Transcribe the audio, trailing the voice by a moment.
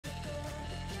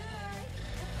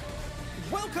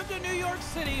Welcome to New York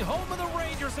City, home of the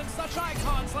Rangers and such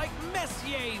icons like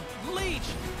Messier, Leach,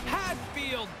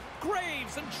 Hadfield,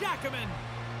 Graves, and Jackman.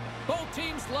 Both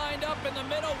teams lined up in the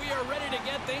middle. We are ready to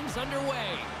get things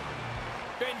underway.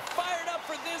 Been fired up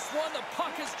for this one. The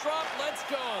puck is dropped. Let's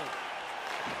go.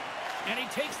 And he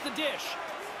takes the dish.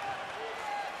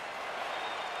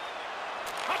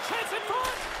 A chance in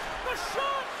front. The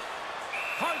shot.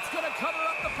 Hart's going to cover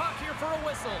up the puck here for a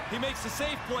whistle. He makes a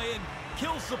safe play and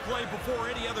kills the play before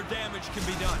any other damage can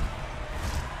be done.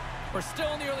 We're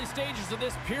still in the early stages of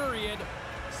this period.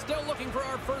 Still looking for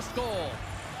our first goal.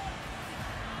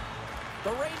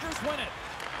 The Rangers win it.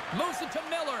 Moves it to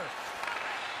Miller.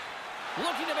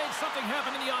 Looking to make something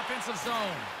happen in the offensive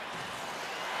zone.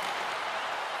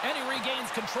 And he regains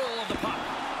control of the puck.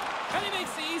 And he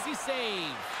makes the easy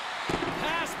save.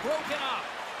 Pass broken up.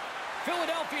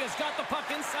 Philadelphia's got the puck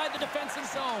inside the defensive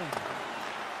zone.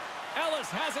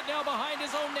 Ellis has it now behind his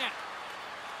own net.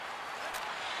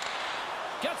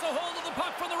 Gets a hold of the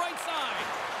puck from the right side.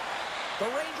 The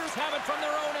Rangers have it from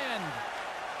their own end.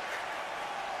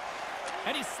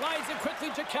 And he slides it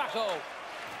quickly to Kakko.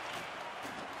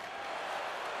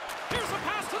 Here's a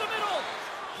pass to the middle.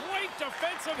 Great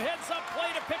defensive heads-up play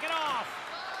to pick it off.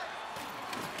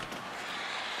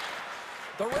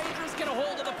 The Rangers get a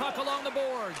hold of the puck along the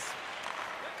boards.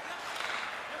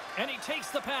 And he takes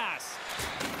the pass.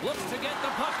 Looks to get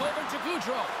the puck over to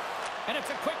Gaudreau. And it's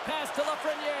a quick pass to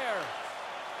Lafreniere.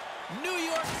 New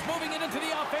York's moving it into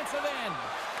the offensive end.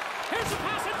 Here's a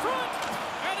pass in front.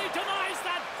 And he denies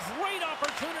that great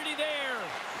opportunity there.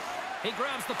 He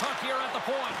grabs the puck here at the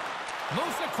point.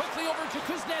 Moves it quickly over to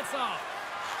Kuznetsov.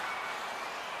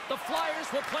 The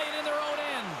Flyers will play it in their own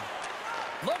end.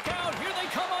 Look out, here they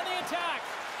come on the attack.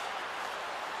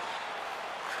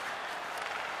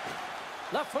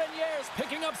 Lafreniere's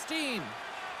picking up steam.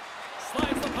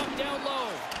 Slides the puck down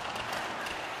low.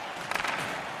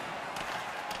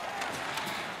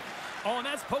 Oh, and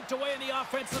that's poked away in the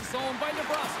offensive zone by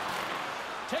Nebraska.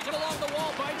 Taken along the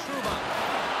wall by Trouba.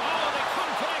 Oh, they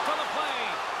couldn't connect on the play.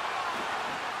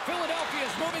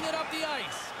 Philadelphia's moving it up the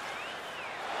ice.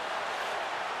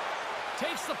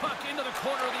 Takes the puck into the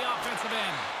corner of the offensive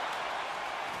end.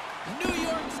 New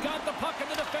York's got the puck in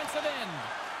the defensive end.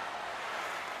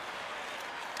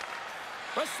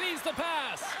 Receives the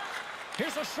pass.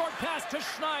 Here's a short pass to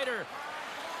Schneider.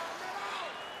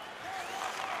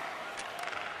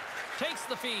 Takes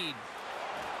the feed.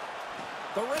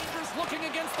 The Rangers looking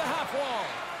against the half wall.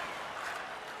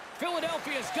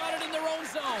 Philadelphia's got it in their own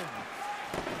zone.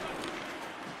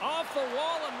 Off the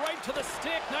wall and right to the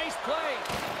stick. Nice play.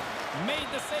 Made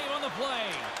the save on the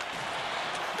play.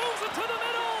 Moves it to the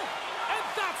middle. And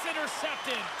that's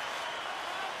intercepted.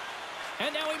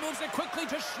 And now he moves it quickly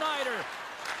to Schneider.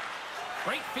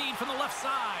 Great feed from the left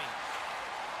side.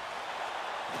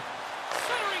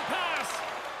 Centering pass.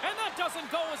 And that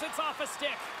doesn't go as it's off a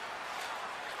stick.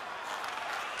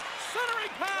 Centering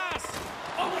pass.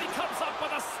 Oh, and he comes up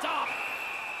with a stop.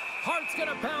 Hart's going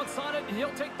to bounce on it, and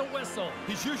he'll take the whistle.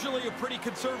 He's usually a pretty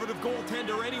conservative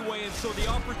goaltender anyway, and so the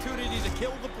opportunity to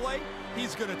kill the play,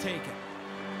 he's going to take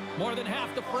it. More than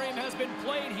half the frame has been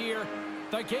played here.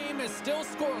 The game is still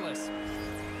scoreless.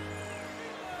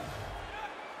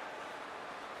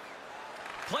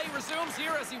 Play resumes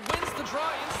here as he wins the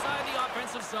draw inside the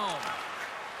offensive zone.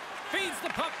 Feeds the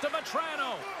puck to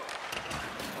Vetrano.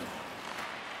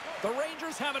 The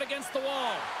Rangers have it against the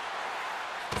wall.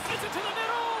 Sends it to the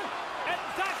middle. And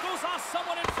that goes off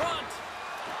someone in front.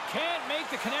 Can't make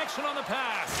the connection on the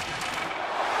pass.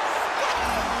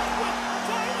 With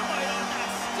dynamite on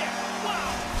that stick.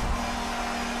 Wow.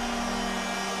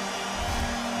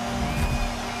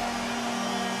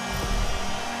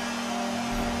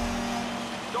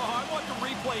 No, I want the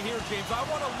replay here, James. I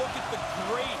want to look at the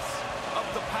grace of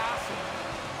the passing.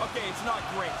 Okay, it's not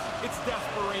grace. It's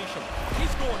desperation.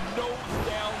 He's going nose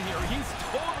down here. He's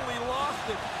totally lost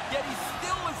it, yet he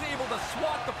still is able to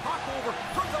swat the puck over.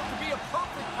 Turns out to be a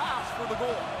perfect pass for the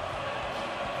goal.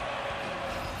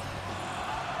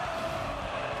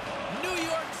 New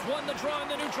York's won the draw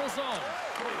in the neutral zone.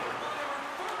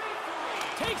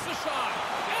 Takes a shot,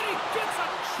 and he gets a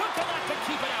chunk of that to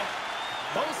keep it out.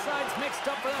 Both sides mixed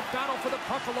up for that battle for the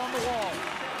puck along the wall.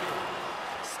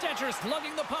 Stetcher's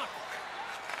lugging the puck.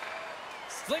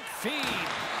 Slick feed.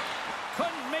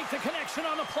 Couldn't make the connection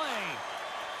on the play.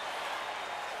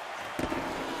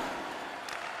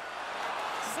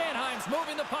 Sanheim's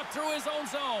moving the puck through his own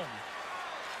zone.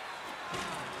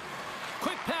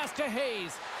 Quick pass to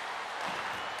Hayes.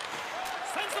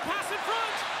 Sends the pass in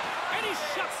front. And he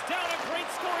shuts down a great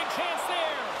scoring chance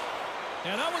there.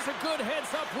 And that was a good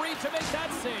heads-up read to make that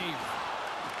save.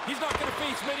 He's not going to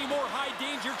face many more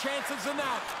high-danger chances than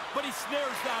that, but he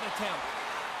snares that attempt.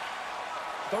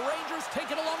 The Rangers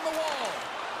take it along the wall.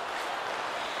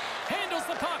 Handles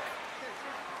the puck.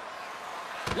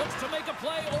 Looks to make a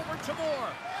play over to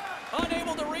Moore.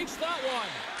 Unable to reach that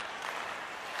one.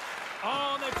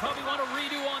 Oh, they probably want a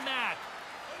redo on that.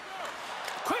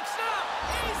 Quick snap.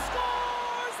 He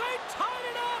scores. They tied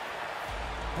it up.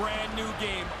 Brand new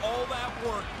game. All that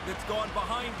work that's gone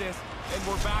behind this, and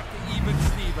we're back to even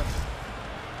Steven.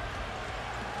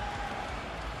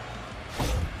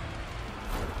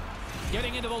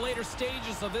 Getting into the later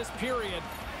stages of this period,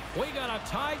 we got a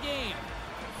tie game.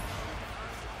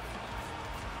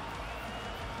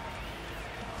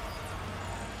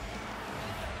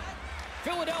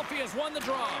 Philadelphia's won the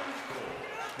draw.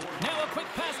 Now a quick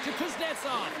pass to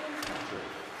Kuznetsov.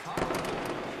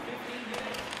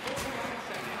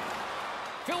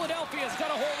 Philadelphia's got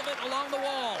a hold of it along the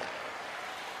wall.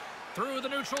 Through the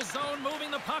neutral zone, moving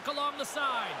the puck along the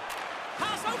side.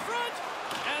 Pass out front,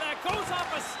 and that goes off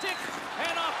a stick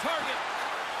and off target.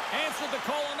 Answered the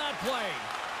call on that play.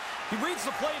 He reads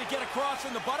the play to get across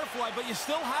in the butterfly, but you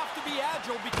still have to be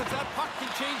agile because that puck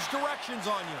can change directions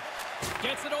on you.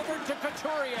 Gets it over to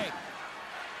Couturier.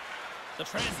 The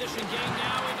transition game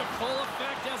now into full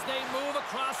effect as they move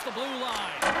across the blue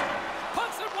line.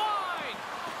 Puts it wide.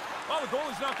 Well, the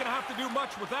goalie's not going to have to do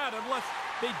much with that unless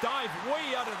they dive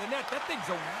way out of the net. That thing's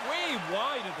way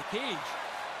wide of the cage.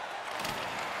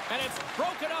 And it's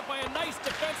broken up by a nice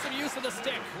defensive use of the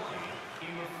stick.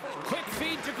 Quick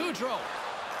feed to Gaudreau.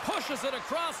 Pushes it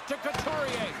across to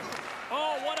Couturier.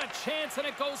 Oh, what a chance, and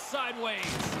it goes sideways.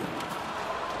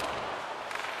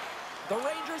 The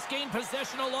Rangers gain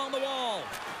possession along the wall.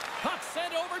 Puck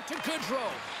sent over to Gaudreau.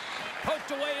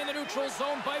 Poked away in the neutral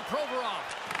zone by Provorov.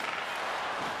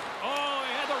 Oh,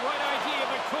 he had the right idea,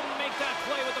 but couldn't make that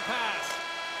play with the pass.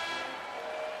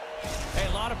 Hey,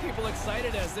 a lot of people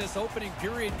excited as this opening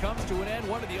period comes to an end.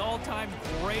 One of the all-time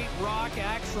great rock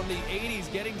acts from the 80s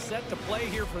getting set to play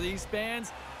here for these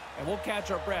fans. And we'll catch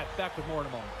our breath. Back with more in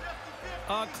a moment.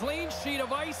 A clean sheet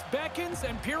of ice beckons,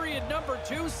 and period number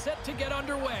 2 set to get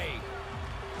underway.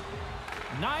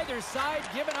 Neither side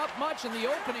giving up much in the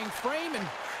opening frame, and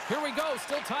here we go,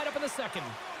 still tied up in the second.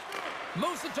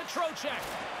 Moves it to Trocheck.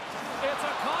 It's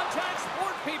a contact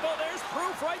sport, people. There's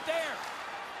proof right there.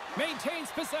 Maintains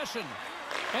possession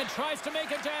and tries to make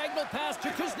a diagonal pass to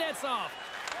Kuznetsov.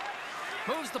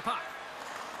 Moves the puck.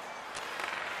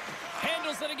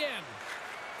 Handles it again.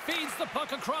 Feeds the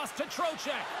puck across to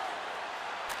Trocheck.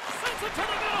 Sends it to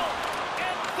the middle,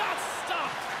 and that's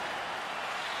stopped.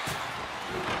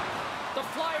 The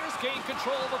Flyers gain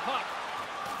control of the puck.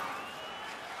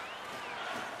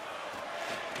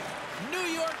 New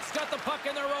York's got the puck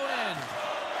in their own end.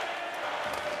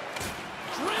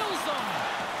 Drills them.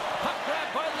 Puck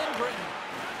grabbed by Lindgren.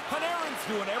 Panarin's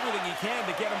doing everything he can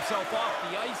to get himself off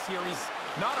the ice here. He's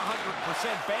not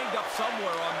 100% banged up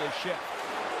somewhere on this ship.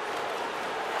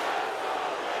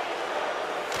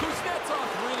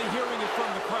 Kuznetsov's really hearing it from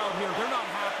the crowd here. They're not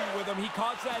happy with him. He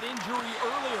caused that injury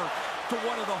earlier to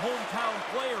one of the hometown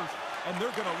players, and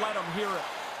they're going to let him hear it.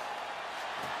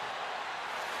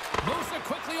 Moves it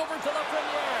quickly over to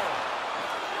Lafreniere.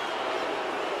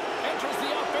 Enters the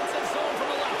offensive zone from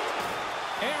the left.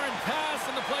 Aaron pass,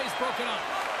 and the play's broken up.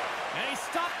 And he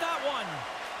stopped that one.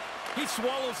 He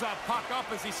swallows that puck up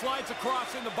as he slides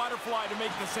across in the butterfly to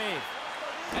make the save.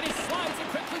 And he slides it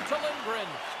quickly to Lindgren.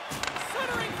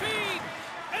 Centering feed,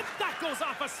 and that goes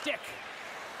off a stick.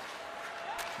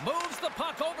 Moves the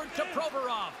puck over to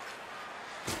Provorov.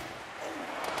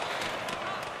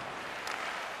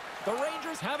 The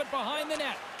Rangers have it behind the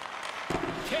net.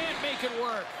 Can't make it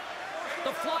work.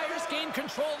 The Flyers gain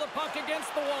control of the puck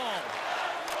against the wall.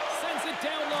 Sends it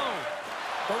down low.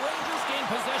 The Rangers gain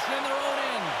possession in their own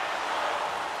end.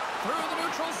 Through the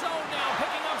neutral zone now,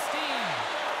 picking up steam.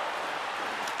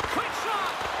 Quick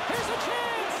shot. Here's a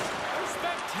chance.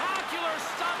 Spectacular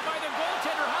stop by the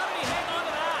goaltender. How did he hang on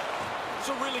to that? It's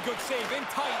a really good save. In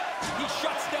tight, he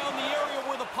shuts down the area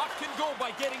where the puck can go by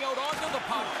getting out onto the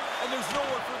puck, and there's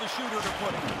nowhere for the shooter to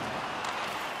put it.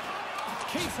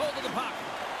 Keeps hold of the puck.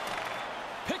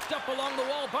 Picked up along the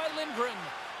wall by Lindgren.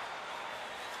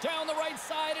 Down the right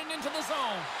side and into the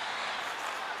zone.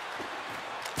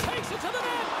 Takes it to the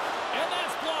net, and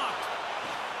that's blocked.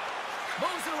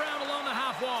 Moves it around along the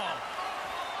half wall.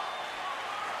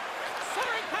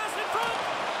 Centering pass in front.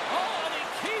 Oh, and he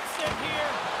keeps it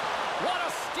here. What a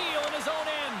steal in his own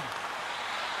end.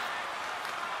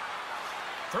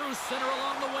 Through center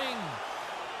along the wing.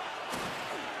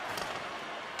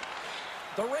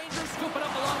 The Rangers scoop it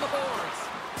up along the boards.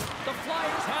 The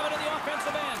Flyers have it in the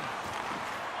offensive end.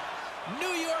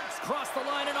 New York's crossed the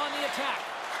line and on the attack.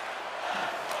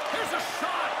 Here's a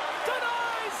shot.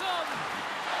 Denies him.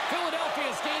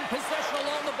 Philadelphia's gained possession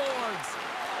along the boards.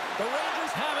 The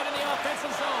Rangers have it in the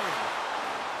offensive zone.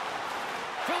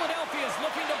 Philadelphia's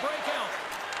looking to break out.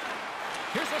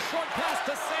 Here's a short pass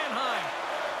to Sanheim.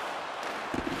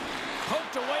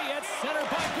 Poked away at center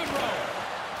by Goodrow.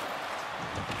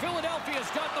 Philadelphia's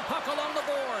got the puck along the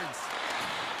boards.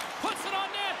 Puts it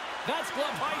on net. That's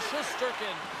gloved by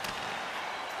Shesterkin.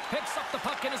 Picks up the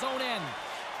puck in his own end.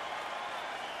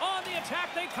 On the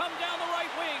attack, they come down the right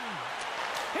wing.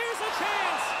 Here's a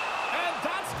chance. And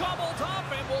that's gobbled up,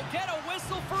 and we'll get a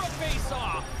whistle for a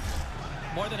face-off.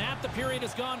 More than half the period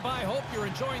has gone by. Hope you're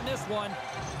enjoying this one.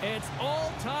 It's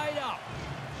all tied up.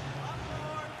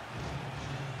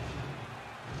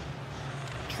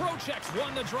 Trocheck's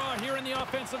won the draw here in the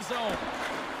offensive zone.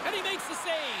 And he makes the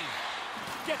save.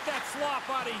 Get that slop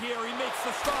out of here. He makes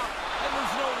the stop, and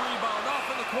there's no rebound. Off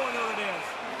in the corner it is.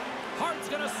 Hart's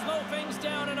going to slow things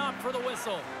down and up for the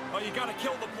whistle. Oh, you got to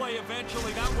kill the play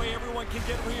eventually. That way everyone can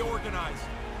get reorganized.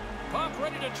 Puck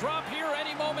ready to drop here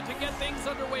any moment to get things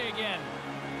underway again.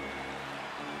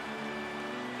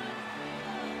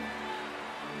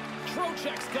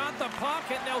 Trocheck's got the puck,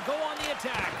 and they'll go on the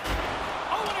attack.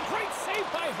 Oh, and a great save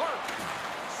by Hart.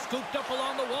 Scooped up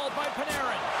along the wall by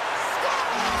Panarin.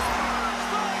 Scores!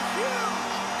 The huge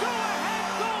go-ahead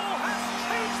goal has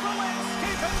changed the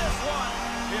landscape in this one.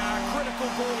 Yeah, a critical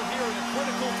goal here at a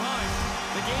critical time.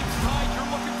 The game's tied.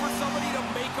 You're looking for somebody to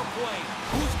make a play.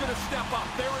 Who's going to step up?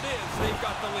 There it is. They've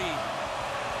got the lead.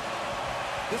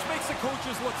 This makes the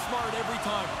coaches look smart every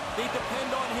time. They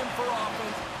depend on him for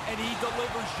offense, and he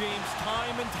delivers, James,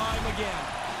 time and time again.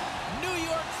 New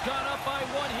York's gone up by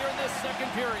one here in this second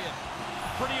period.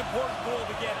 Pretty important goal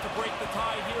to get to break the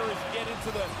tie here as you get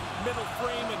into the middle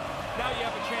frame, and now you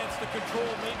have a chance to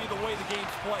control maybe the way the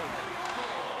game's played.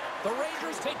 The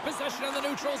Rangers take possession in the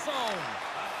neutral zone.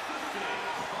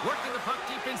 Working the puck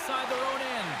deep inside their own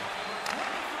end.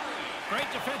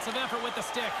 Great defensive effort with the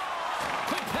stick.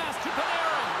 Quick pass to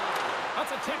Panarin.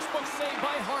 That's a textbook save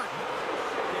by Hart.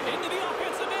 Into the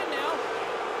offensive end now.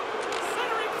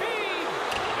 Centering feed.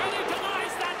 And he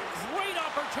denies that great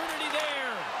opportunity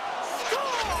there.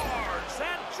 Scores!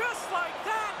 And just like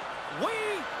that, we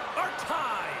are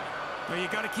tied. Well, you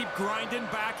got to keep grinding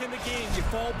back in the game. You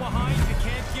fall behind, you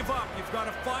can't give up. You've got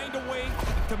to find a way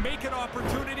to make an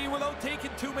opportunity without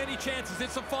taking too many chances.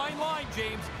 It's a fine line,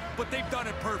 James, but they've done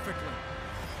it perfectly.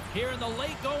 Here in the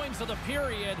late goings of the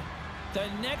period, the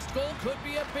next goal could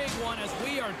be a big one as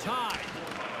we are tied.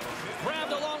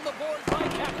 Grabbed along the boards by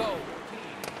Kakko.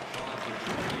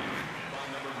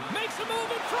 Makes a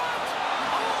move in front.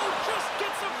 Oh, just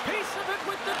gets a piece of it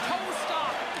with the toe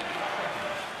stop.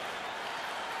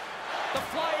 The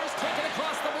Flyers take it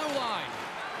across the blue line.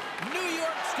 New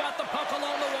York's got the puck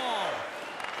along the wall.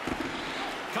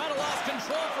 Kind of lost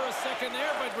control for a second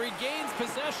there, but regains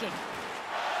possession.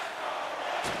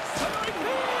 Centering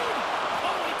feed!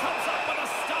 Oh, he comes up with a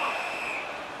stop.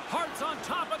 Hart's on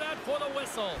top of that for the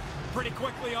whistle. Pretty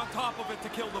quickly on top of it to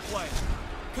kill the play.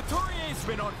 Couturier's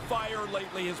been on fire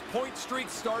lately. His point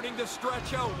streak's starting to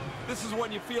stretch out. This is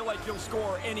when you feel like you'll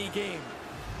score any game.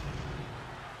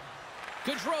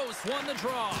 Goodrow's won the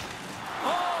draw.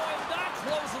 Oh, and that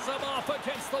closes him off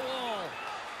against the wall.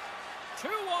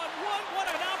 2-on-1, what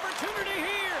an opportunity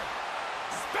here.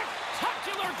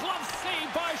 Spectacular glove save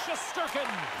by Shesterkin.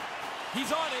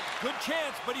 He's on it. Good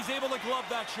chance, but he's able to glove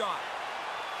that shot.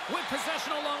 With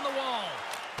possession along the wall.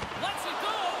 Lets it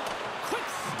go. Quick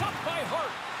stop by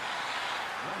Hart.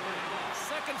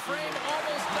 Second frame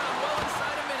almost done. Well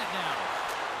inside a minute now.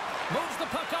 Moves the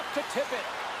puck up to tip it.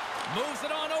 Moves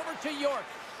it on over to York.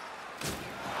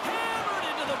 Hammered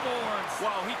into the boards.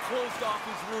 Wow, he closed off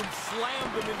his room,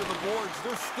 slammed him into the boards.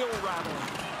 They're still rattling.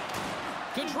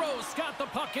 Goodrow's got the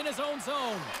puck in his own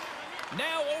zone.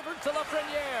 Now over to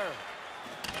Lafreniere.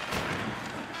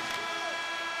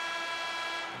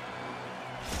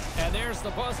 And there's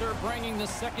the buzzer bringing the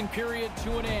second period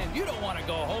to an end. You don't want to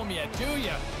go home yet, do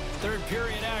you? Third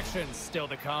period action still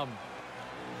to come.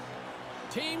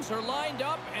 Teams are lined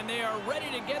up, and they are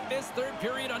ready to get this third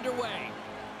period underway.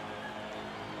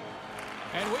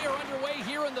 And we are underway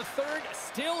here in the third,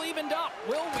 still evened up.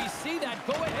 Will we see that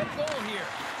go-ahead goal here?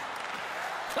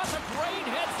 That's a great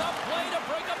heads-up play to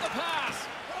break up the pass.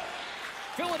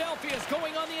 Philadelphia is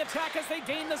going on the attack as they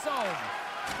gain the zone.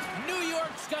 New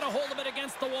York's got a hold of it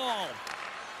against the wall.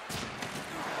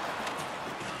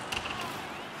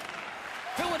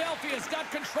 Philadelphia's got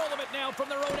control of it now from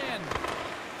their own end.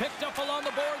 Picked up along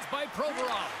the boards by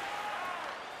Provorov.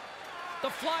 The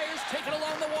Flyers take it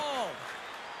along the wall.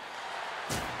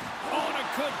 Oh, and a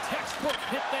good textbook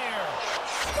hit there.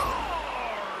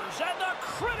 Scores! And the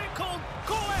critical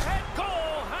go-ahead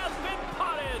goal has been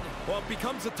potted. Well, it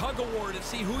becomes a tug-of-war to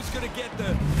see who's going to get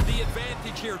the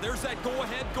advantage here. There's that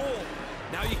go-ahead goal.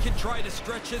 Now you can try to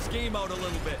stretch this game out a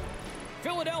little bit.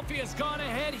 Philadelphia's gone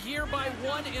ahead here by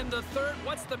 1 in the third.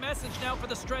 What's the message now for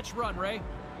the stretch run, Ray?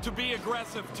 To be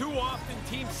aggressive. Too often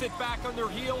teams sit back on their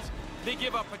heels. They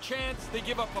give up a chance. They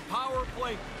give up a power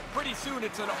play. Pretty soon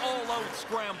it's an all-out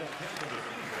scramble.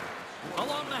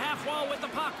 Along the half wall with the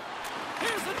puck.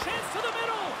 Here's the chance to the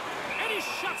middle. And he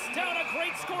shuts down a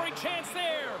great scoring chance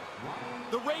there.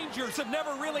 The Rangers have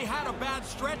never really had a bad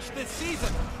stretch this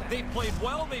season. They've played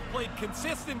well, they've played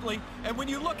consistently, and when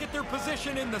you look at their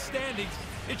position in the standings,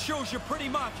 it shows you pretty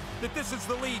much that this is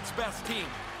the league's best team.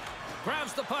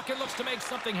 Grabs the puck and looks to make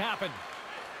something happen.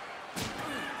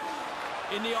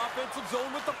 In the offensive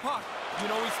zone with the puck. You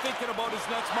know he's thinking about his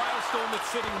next milestone that's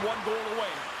sitting 1 goal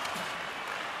away.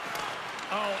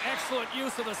 Oh, excellent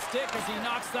use of the stick as he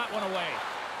knocks that one away.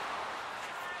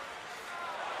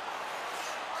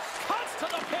 Cuts to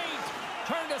the paint.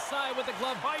 Turned aside with the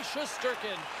glove by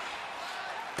Shesterkin.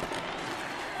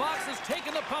 Fox has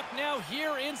taken the puck now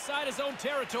here inside his own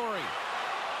territory.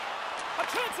 A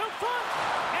chance in front,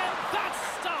 and that's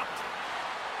stopped.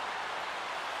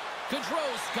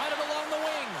 Gaudreau's got it along the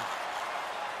wing.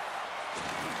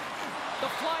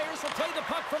 The Flyers will play the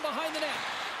puck from behind the net.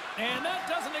 And that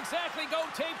doesn't exactly go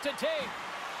tape to tape.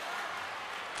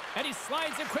 And he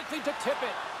slides it quickly to tip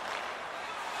it.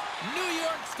 New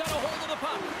York's got a hold of the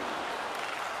puck.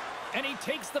 And he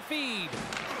takes the feed.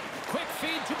 Quick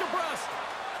feed to DeBrusque.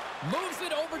 Moves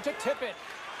it over to tip it.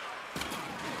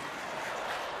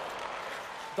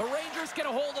 The Rangers get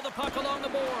a hold of the puck along the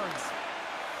boards.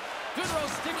 Gaudreau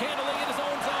stick handling in his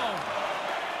own zone.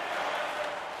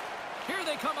 Here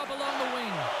they come up along the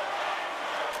wing.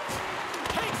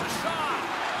 Takes a shot,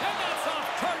 and that's off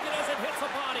target as it hits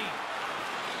a body.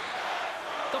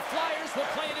 The Flyers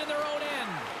will play it in their own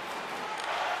end.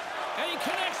 And he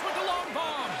connects with the long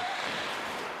bomb.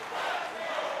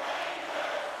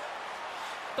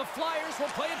 The Flyers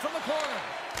will play it from the corner.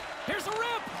 Here's a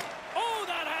rip. Oh,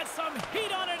 that had some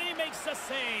heat on it. He makes the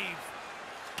save.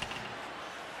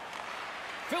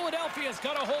 Philadelphia's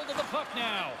got a hold of the puck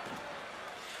now.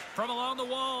 From along the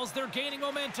walls, they're gaining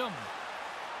momentum.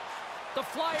 The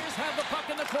Flyers have the puck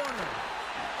in the corner.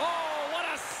 Oh, what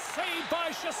a save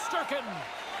by Shesterkin.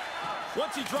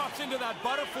 Once he drops into that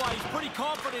butterfly, he's pretty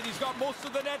confident he's got most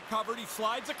of the net covered. He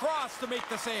slides across to make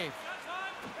the save.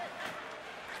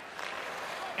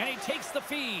 And he takes the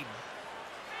feed.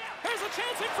 Here's a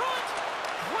chance in front.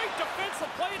 Great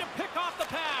defensive play to pick off the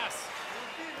pass.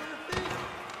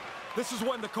 This is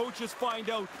when the coaches find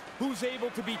out who's able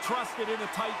to be trusted in a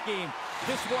tight game.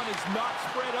 This one is not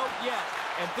spread out yet,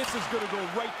 and this is going to go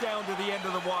right down to the end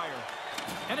of the wire.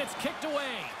 And it's kicked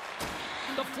away.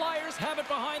 The Flyers have it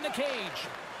behind the cage.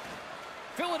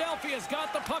 Philadelphia's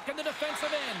got the puck in the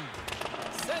defensive end.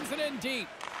 Sends it in deep.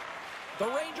 The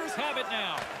Rangers have it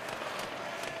now.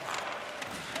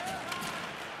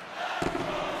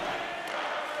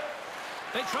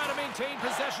 They try to maintain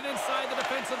possession inside the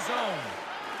defensive zone.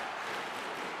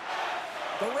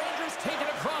 The Rangers take it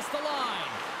across the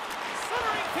line.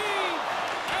 Centering feed,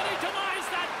 and he denies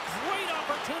that great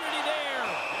opportunity there.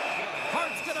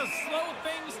 Hart's going to slow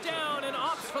things down and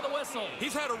opts for the whistle.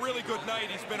 He's had a really good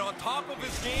night. He's been on top of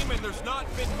his game, and there's not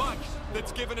been much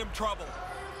that's given him trouble.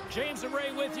 James and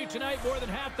Ray with you tonight. More than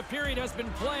half the period has been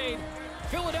played.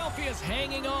 Philadelphia's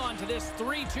hanging on to this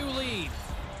 3-2 lead.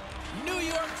 New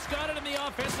York's got it in the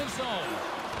offensive zone.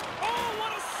 Oh, what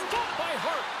a stop by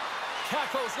Hart.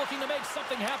 Kakko's looking to make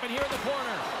something happen here in the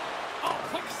corner. Oh,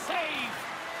 quick save.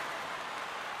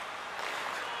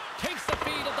 Takes the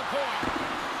feed at the point.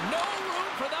 No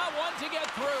room for that one to get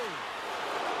through.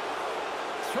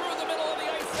 Through the middle of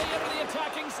the ice, they enter the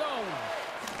attacking zone.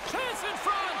 Chance in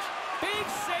front. Big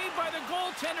save by the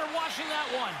goaltender watching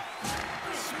that one.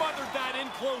 Smothered that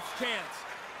in close chance.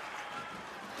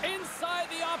 Inside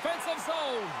the offensive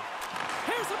zone.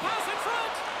 Here's a pass in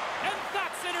front. And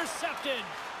that's intercepted.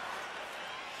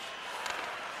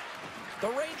 The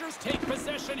Rangers take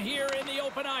possession here in the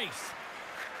open ice.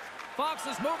 Fox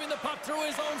is moving the puck through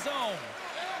his own zone.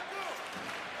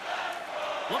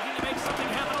 Looking to make something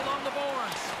happen along the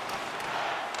boards.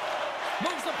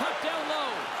 Moves the puck down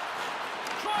low.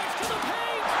 Drives to the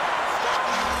paint.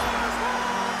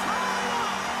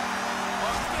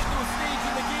 Let's get to a stage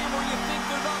in the game where you think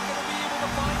they're not going to be able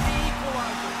to find the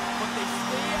equalizer, but they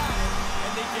stay at it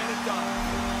and they get it done.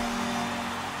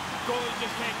 Goalie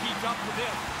just can't keep up with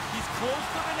this. He's close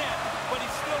to the net, but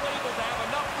he's still able to have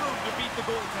enough room to beat the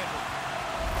goaltender.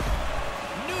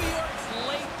 New York's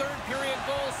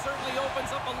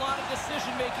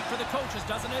decision-making for the coaches,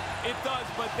 doesn't it? It does,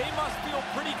 but they must feel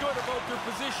pretty good about their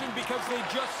position because they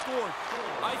just scored.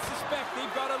 I suspect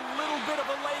they've got a little bit of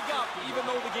a leg up, even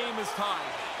though the game is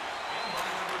tied.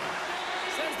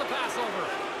 Sends the pass over.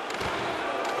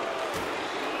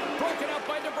 Broken up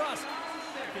by DeBrusque.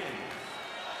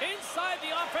 Inside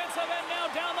the offensive end now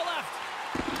down the left.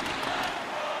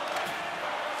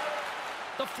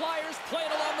 The Flyers play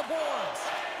it along the boards.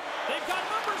 They've got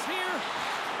numbers here.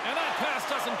 And that pass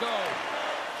doesn't go.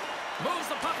 Moves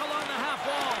the puck along the half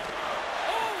wall.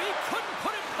 Oh, he couldn't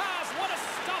put it past. What a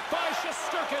stop by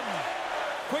Shesterkin.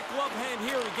 Quick glove hand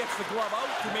here. He gets the glove out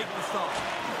to make the stop.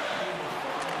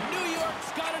 New York's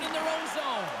got it in their own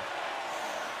zone.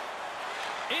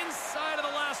 Inside of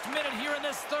the last minute here in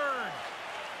this third.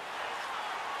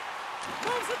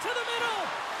 Moves it to the middle.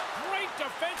 Great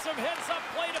defensive heads-up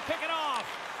play to pick it off.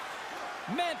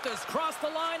 Memphis crossed the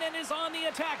line and is on the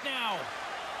attack now.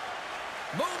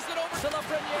 Moves it over to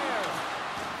Lafreniere.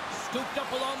 Scooped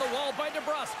up along the wall by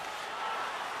DeBrusque.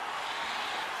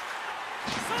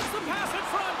 Sends the pass in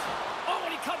front. Oh,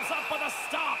 and he comes up with a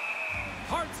stop.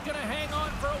 Hart's going to hang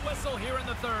on for a whistle here in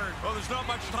the third. Well, there's not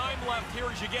much time left here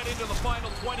as you get into the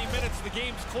final 20 minutes. The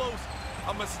game's close.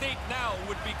 A mistake now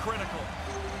would be critical.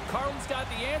 Carlton's got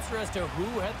the answer as to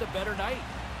who had the better night.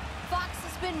 Fox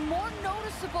has been more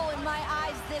noticeable in my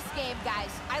eyes this game,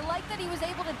 guys. I like that he was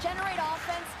able to generate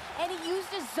offense, and he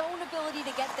used his zone ability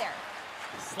to get there.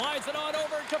 Slides it on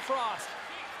over to Frost.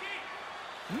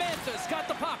 Memphis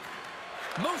got the puck.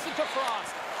 Moves it to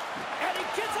Frost. And he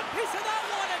gets a piece of that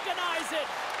one and denies it.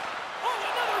 Oh,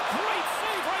 another great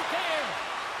save right there.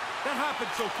 That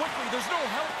happened so quickly. There's no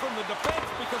help from the defense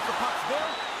because the puck's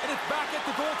there, and it's back at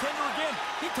the goaltender again.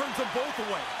 He turns them both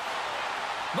away.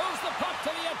 Moves the puck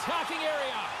to the attacking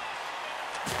area.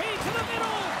 Feed to the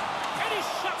middle. And he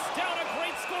shuts down a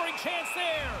great scoring chance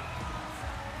there.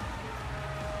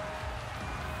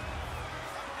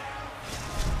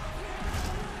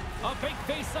 A big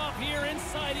face-off here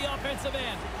inside the offensive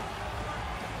end.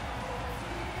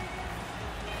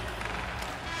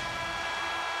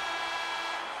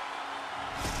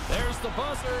 There's the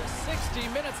buzzer. 60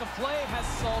 minutes of play has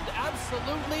solved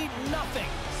absolutely nothing.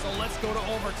 So let's go to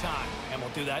overtime. And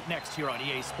we'll do that next here on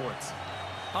EA Sports.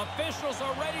 Officials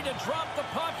are ready to drop the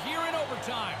puck here in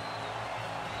overtime.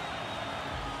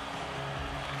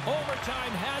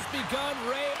 Overtime has begun.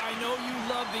 Ray, I know you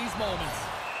love these moments.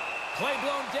 Play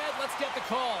blown dead. Let's get the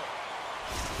call.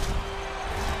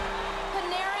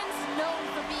 Panarin's known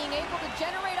for being able to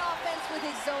generate offense with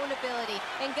his zone ability.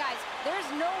 And guys, there's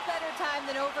no better time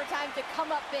than overtime to come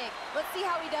up big. Let's see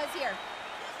how he does here.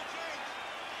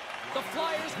 The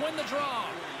Flyers win the draw.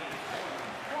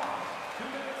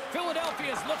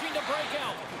 Philadelphia is looking to break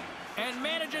out and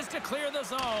manages to clear the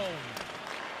zone.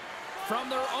 From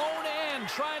their own end,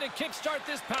 trying to kickstart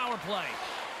this power play.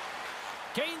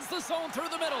 Gains the zone through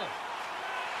the middle.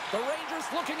 The Rangers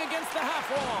looking against the half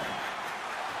wall.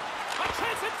 A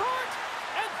chance in front,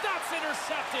 and that's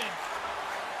intercepted.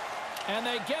 And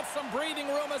they get some breathing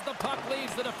room as the puck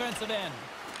leaves the defensive end.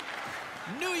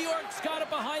 New York's got it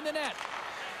behind the net.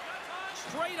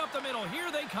 Straight up the middle,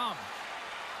 here they come.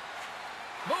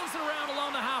 Moves it around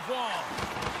along the half wall.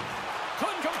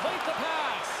 Couldn't complete the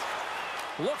pass.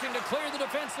 Looking to clear the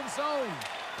defensive zone.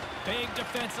 Big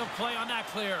defensive play on that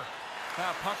clear.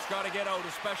 That puck's got to get out,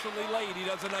 especially late. He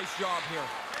does a nice job here.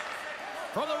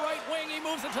 From the right wing, he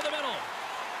moves it to the middle.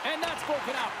 And that's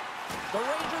broken up. The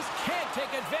Rangers can't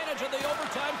take advantage of the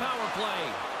overtime power play.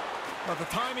 But the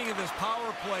timing of this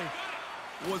power play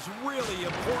was really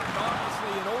important,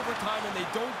 obviously, in overtime, and they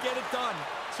don't get it done.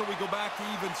 So we go back to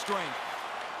even strength.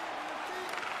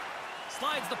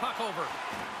 Slides the puck over.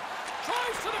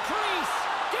 Drives to the crease.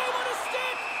 Game on his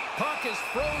stick. Puck is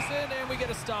frozen, and we get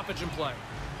a stoppage in play.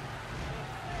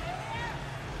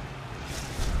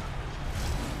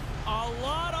 A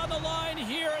lot on the line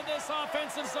here in this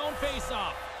offensive zone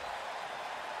faceoff.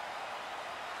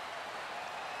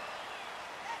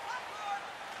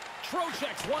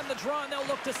 Trocheck's won the draw, and they'll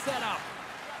look to set up.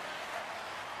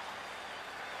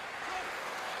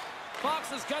 Fox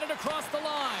has got it across the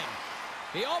line.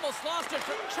 He almost lost it.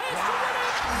 Chance to win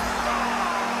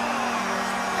it.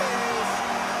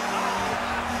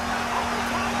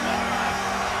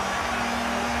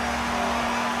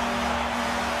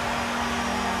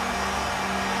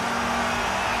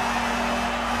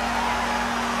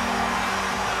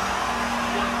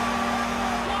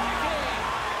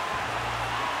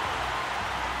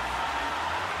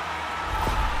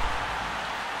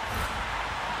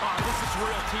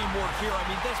 Teamwork here. I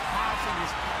mean, this passing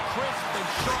is crisp and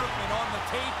sharp and on the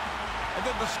tape. And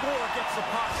then the scorer gets the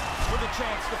puck with a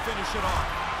chance to finish it off.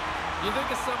 You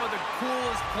think of some of the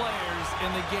coolest players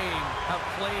in the game have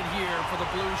played here for the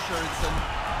blue shirts, and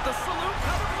the salute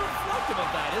kind of reflective of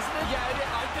that, isn't it? Yeah,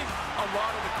 I think a lot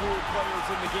of the cool players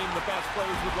in the game, the best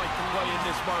players, would like to play in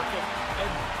this market,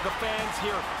 and the fans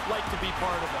here like to be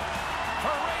part of it.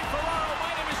 For Ray Ferraro,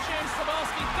 my name is James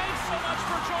Cebulski. Thanks so much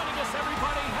for joining us,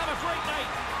 everybody. Have a great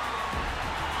night.